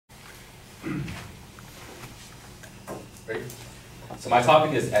Great. So my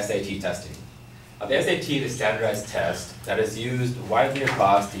topic is SAT testing. The SAT is a standardized test that is used widely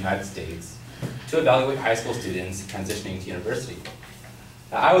across the United States to evaluate high school students transitioning to university.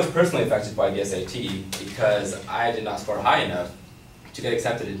 Now, I was personally affected by the SAT because I did not score high enough to get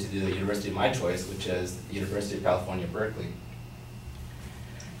accepted into the university of my choice, which is the University of California, Berkeley.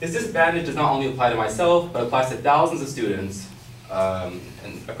 This disadvantage does not only apply to myself, but applies to thousands of students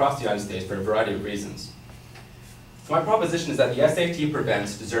across the United States for a variety of reasons. So my proposition is that the SAT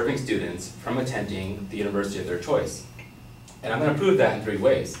prevents deserving students from attending the university of their choice. And I'm going to prove that in 3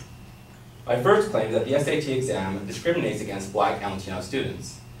 ways. My first claim is that the SAT exam discriminates against Black and Latino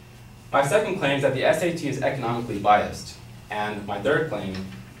students. My second claim is that the SAT is economically biased. And my third claim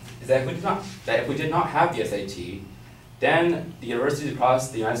is that if we did not have the SAT, then the universities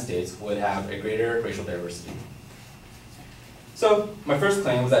across the United States would have a greater racial diversity. So my first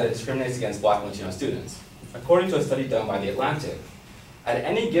claim was that it discriminates against Black and Latino students. According to a study done by The Atlantic, at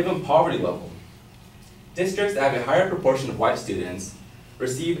any given poverty level, districts that have a higher proportion of white students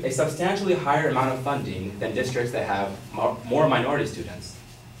receive a substantially higher amount of funding than districts that have more minority students.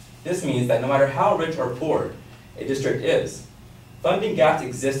 This means that no matter how rich or poor a district is, funding gaps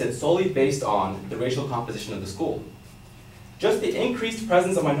existed solely based on the racial composition of the school. Just the increased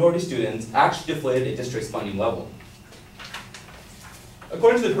presence of minority students actually deflated a district's funding level.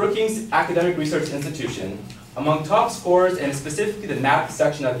 According to the Brookings Academic Research Institution, among top scorers in specifically the math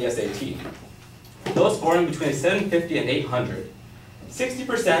section of the SAT, those scoring between a 750 and 800,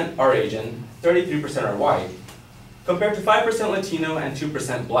 60% are Asian, 33% are white, compared to 5% Latino and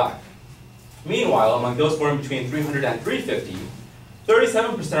 2% Black. Meanwhile, among those scoring between 300 and 350,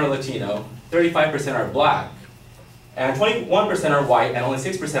 37% are Latino, 35% are Black, and 21% are white, and only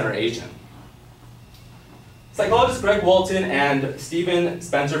 6% are Asian. Psychologists Greg Walton and Stephen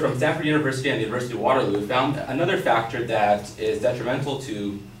Spencer from Stanford University and the University of Waterloo found another factor that is detrimental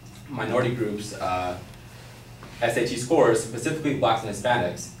to minority groups' SAT scores, specifically Blacks and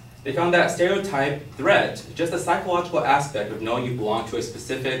Hispanics. They found that stereotype threat, just a psychological aspect of knowing you belong to a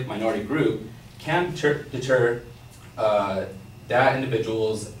specific minority group, can deter that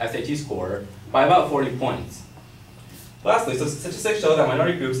individual's SAT score by about 40 points. Lastly, so statistics show that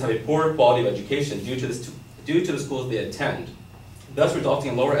minority groups have a poor quality of education due to the schools they attend, thus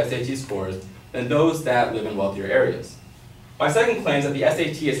resulting in lower SAT scores than those that live in wealthier areas. My second claim is that the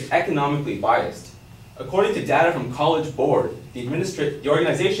SAT is economically biased. According to data from College Board, the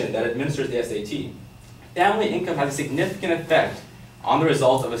organization that administers the SAT, family income has a significant effect on the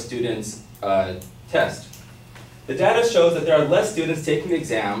results of a student's test. The data shows that there are less students taking the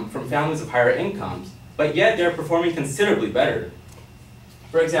exam from families of higher incomes, but yet they are performing considerably better.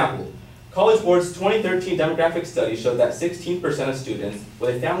 For example, College Board's 2013 demographic study showed that 16% of students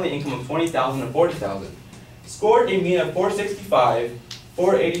with a family income of $20,000 and $40,000 scored a mean of 465,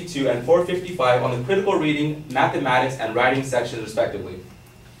 482, and 455 on the critical reading, mathematics, and writing sections respectively,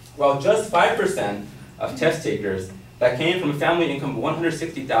 while just 5% of test takers that came from a family income of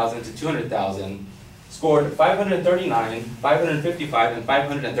 $160,000 to $200,000 scored 539, 555, and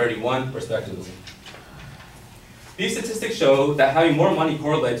 531 respectively. These statistics show that having more money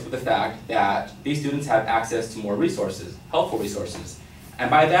correlates with the fact that these students have access to more resources, helpful resources. And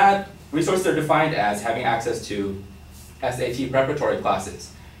by that, resources are defined as having access to SAT preparatory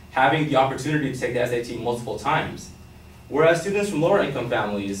classes, having the opportunity to take the SAT multiple times, whereas students from lower income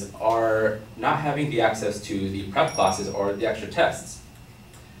families are not having the access to the prep classes or the extra tests.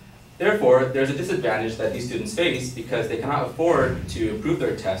 Therefore, there's a disadvantage that these students face because they cannot afford to improve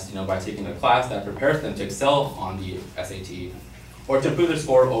their test by taking a class that prepares them to excel on the SAT or to improve their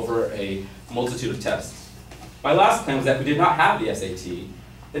score over a multitude of tests. My last claim was that if we did not have the SAT,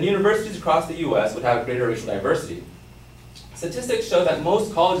 then universities across the US would have greater racial diversity. Statistics show that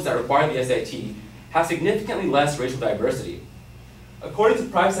most colleges that require the SAT have significantly less racial diversity. According to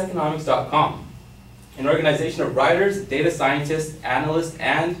priceeconomics.com, an organization of writers, data scientists, analysts,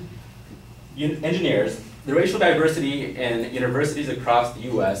 and engineers, the racial diversity in universities across the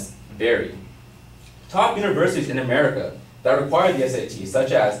US vary. Top universities in America that require the SAT,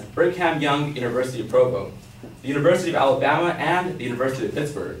 such as Brigham Young University of Provo, the University of Alabama, and the University of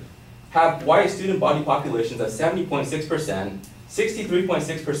Pittsburgh, have white student body populations of 70.6%,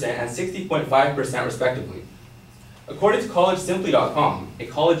 63.6%, and 60.5% respectively. According to collegesimply.com, a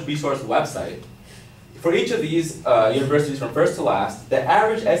college resource website, for each of these universities from first to last, the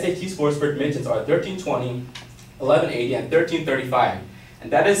average SAT scores for admittance are 1320, 1180, and 1335.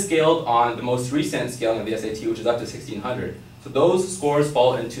 And that is scaled on the most recent scaling of the SAT, which is up to 1600. So those scores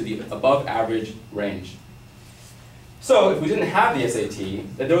fall into the above average range. So if we didn't have the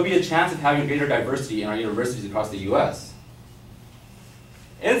SAT, then there would be a chance of having greater diversity in our universities across the US.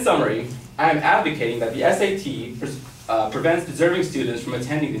 In summary, I am advocating that the SAT prevents deserving students from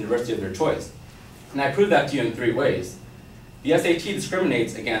attending the university of their choice. And I prove that to you in 3 ways. The SAT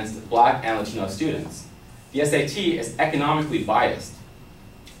discriminates against Black and Latino students. The SAT is economically biased.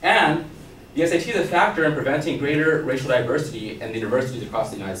 And the SAT is a factor in preventing greater racial diversity in the universities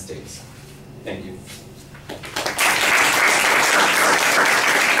across the United States. Thank you.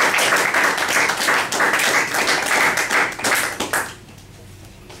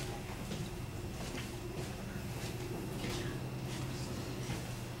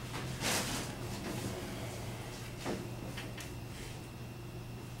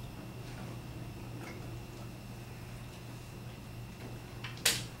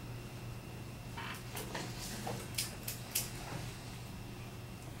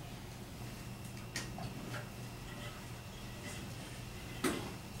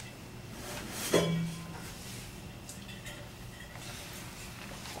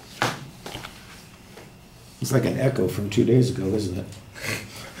 It's like an echo from 2 days ago, isn't it?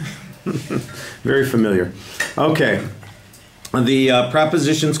 Very familiar. Okay. The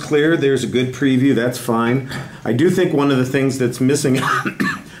proposition's clear. There's a good preview. That's fine. I do think one of the things that's missing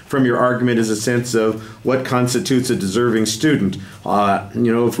from your argument is a sense of what constitutes a deserving student.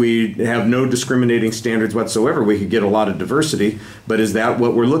 You know, if we have no discriminating standards whatsoever, we could get a lot of diversity, but is that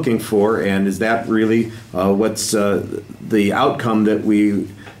what we're looking for, and is that really what's the outcome that we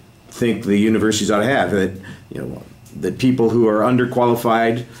think the universities ought to have? That, you know, that people who are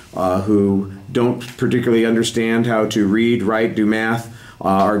underqualified, who don't particularly understand how to read, write, do math,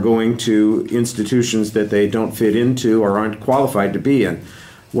 are going to institutions that they don't fit into or aren't qualified to be in.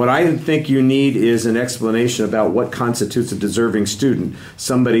 What I think you need is an explanation about what constitutes a deserving student,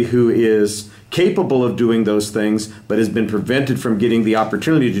 somebody who is capable of doing those things but has been prevented from getting the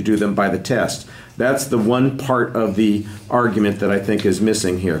opportunity to do them by the test. That's the one part of the argument that I think is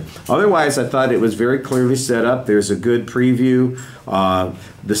missing here. Otherwise, I thought it was very clearly set up. There's a good preview.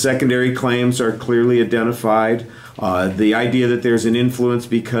 The secondary claims are clearly identified. The idea that there's an influence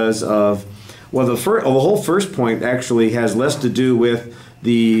because of, well, the whole first point actually has less to do with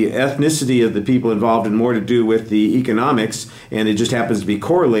the ethnicity of the people involved and more to do with the economics, and it just happens to be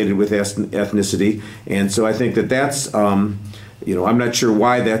correlated with ethnicity. And so I think that that's, you know, I'm not sure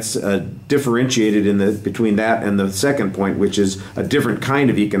why that's differentiated in between that and the second point, which is a different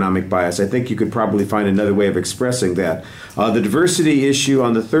kind of economic bias. I think you could probably find another way of expressing that. The diversity issue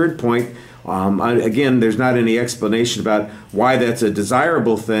on the third point, again, there's not any explanation about why that's a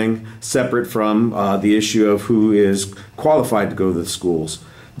desirable thing separate from the issue of who is qualified to go to the schools.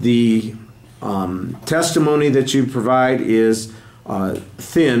 The testimony that you provide is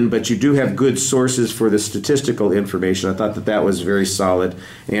thin, but you do have good sources for the statistical information. I thought that that was very solid,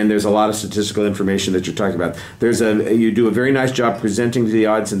 and there's a lot of statistical information that you're talking about. You do a very nice job presenting to the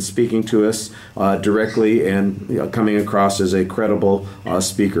audience and speaking to us directly, and, you know, coming across as a credible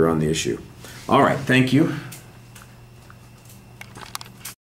speaker on the issue. All right, thank you.